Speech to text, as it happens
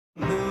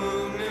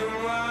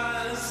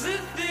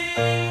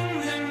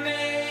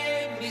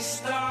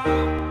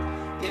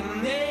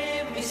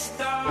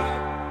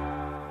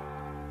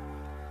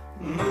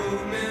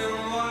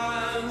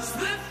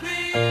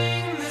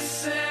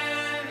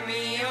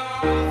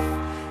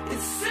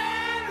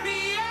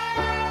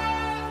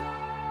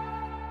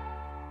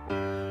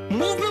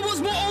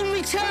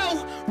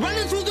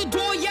Running through the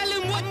door,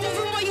 yelling, what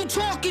moving while you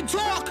talk?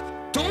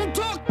 Don't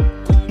talk.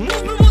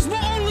 Movement was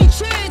my only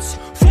chance.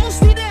 Full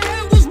speed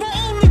ahead was my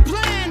only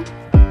plan.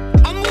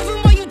 I'm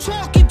moving while you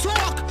talk.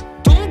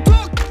 Don't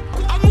talk.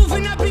 I'm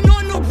moving, I've been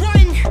on the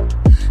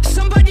run.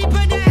 Somebody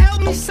better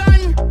help me,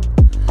 son.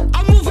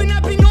 I'm moving,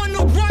 I've been on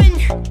the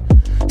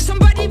run.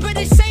 Somebody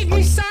better save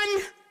me, son.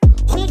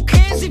 Who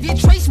cares if you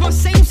trace my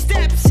same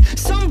steps?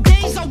 Some